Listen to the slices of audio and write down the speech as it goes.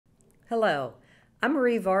Hello, I'm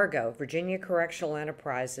Marie Vargo, Virginia Correctional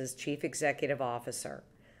Enterprises Chief Executive Officer.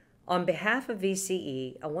 On behalf of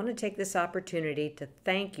VCE, I want to take this opportunity to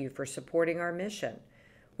thank you for supporting our mission,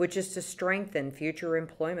 which is to strengthen future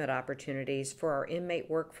employment opportunities for our inmate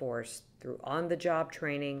workforce through on-the-job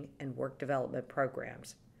training and work development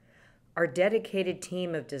programs. Our dedicated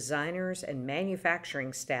team of designers and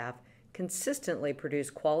manufacturing staff consistently produce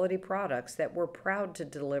quality products that we're proud to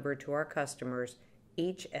deliver to our customers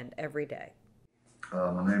each and every day.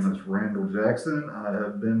 My name is Randall Jackson. I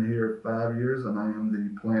have been here 5 years and I am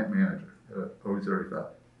the plant manager at O35.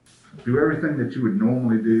 Do everything that you would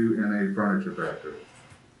normally do in a furniture factory.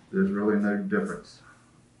 There's really no difference.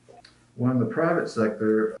 Well, in the private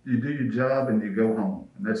sector, you do your job and you go home,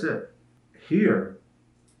 and that's it. Here,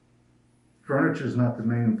 furniture is not the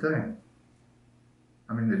main thing.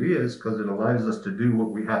 I mean, it is because it allows us to do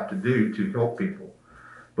what we have to do to help people.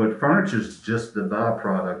 But furniture is just the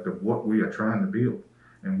byproduct of what we are trying to build.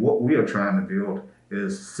 And what we are trying to build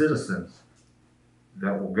is citizens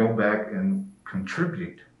that will go back and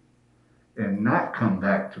contribute and not come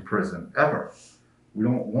back to prison ever. We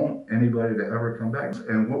don't want anybody to ever come back.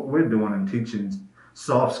 And what we're doing in teaching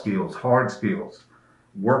soft skills, hard skills,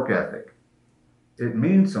 work ethic, it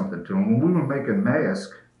means something to them. When we were making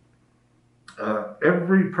masks,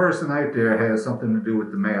 every person out there has something to do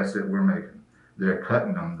with the masks that we're making. They're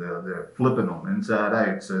cutting them, they're flipping them inside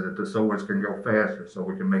out so that the sewers can go faster so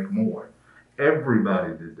we can make more.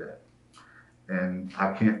 Everybody did that. And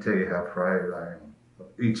I can't tell you how proud I am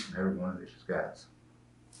of each and every one of these guys.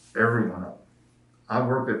 Every one of them. I've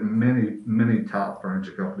worked at many, many top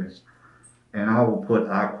furniture companies, and I will put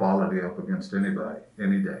our quality up against anybody,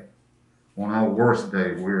 any day. On our worst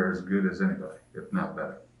day, we're as good as anybody, if not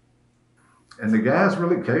better. And the guys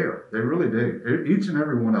really care. They really do. Each and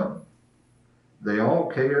every one of them. They all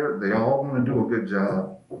care, they all want to do a good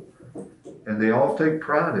job, and they all take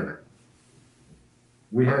pride in it.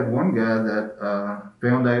 We had one guy that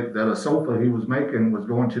found out that a sofa he was making was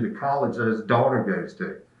going to the college that his daughter goes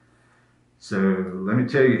to. So let me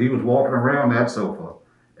tell you, he was walking around that sofa.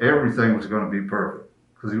 Everything was going to be perfect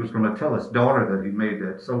because he was going to tell his daughter that he made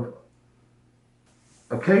that sofa.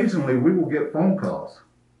 Occasionally, we will get phone calls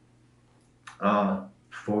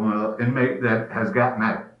from an inmate that has gotten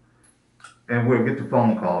out. And we'll get the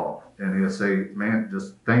phone call and he'll say, man,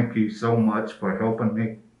 just thank you so much for helping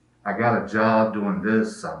me. I got a job doing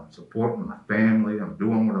this. I'm supporting my family. I'm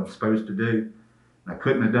doing what I'm supposed to do. And I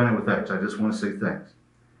couldn't have done it without you. I just want to say thanks.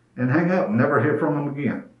 And hang up, never hear from them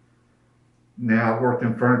again. Now, I've worked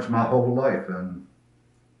in furniture my whole life and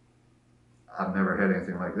I've never had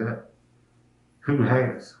anything like that. Who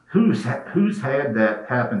has? Who's had that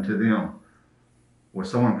happen to them where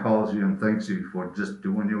someone calls you and thanks you for just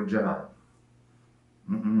doing your job?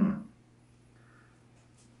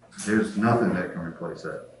 There's nothing that can replace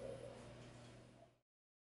that.